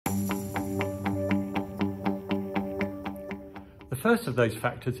first of those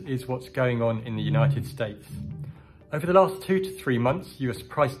factors is what's going on in the United States. Over the last 2 to 3 months, US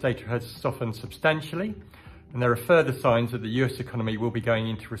price data has softened substantially, and there are further signs that the US economy will be going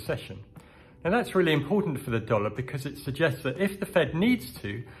into recession. Now that's really important for the dollar because it suggests that if the Fed needs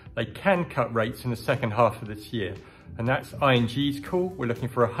to, they can cut rates in the second half of this year. And that's ING's call. We're looking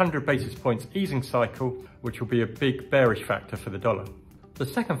for a 100 basis points easing cycle, which will be a big bearish factor for the dollar. The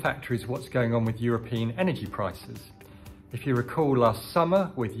second factor is what's going on with European energy prices. If you recall last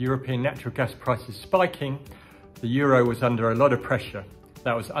summer, with European natural gas prices spiking, the euro was under a lot of pressure.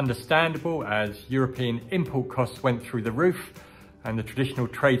 That was understandable as European import costs went through the roof and the traditional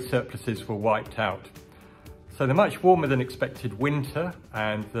trade surpluses were wiped out. So the much warmer than expected winter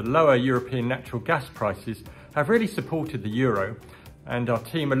and the lower European natural gas prices have really supported the euro, and our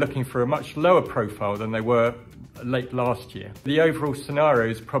team are looking for a much lower profile than they were late last year. The overall scenario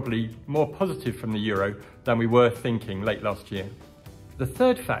is probably more positive from the euro than we were thinking late last year. The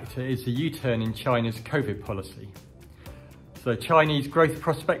third factor is the U-turn in China's COVID policy. So Chinese growth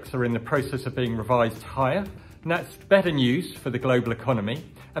prospects are in the process of being revised higher, and that's better news for the global economy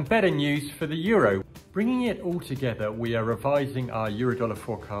and better news for the euro. Bringing it all together, we are revising our euro-dollar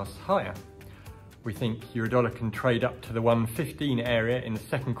forecast higher. We think euro-dollar can trade up to the 115 area in the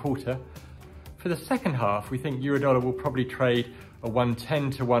second quarter. For the second half, we think euro-dollar will probably trade a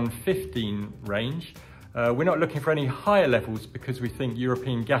 110 to 115 range. We're not looking for any higher levels because we think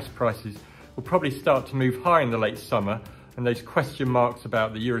European gas prices will probably start to move higher in the late summer, and those question marks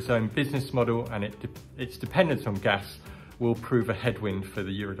about the Eurozone business model and its dependence on gas will prove a headwind for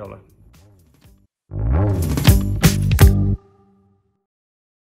the euro-dollar.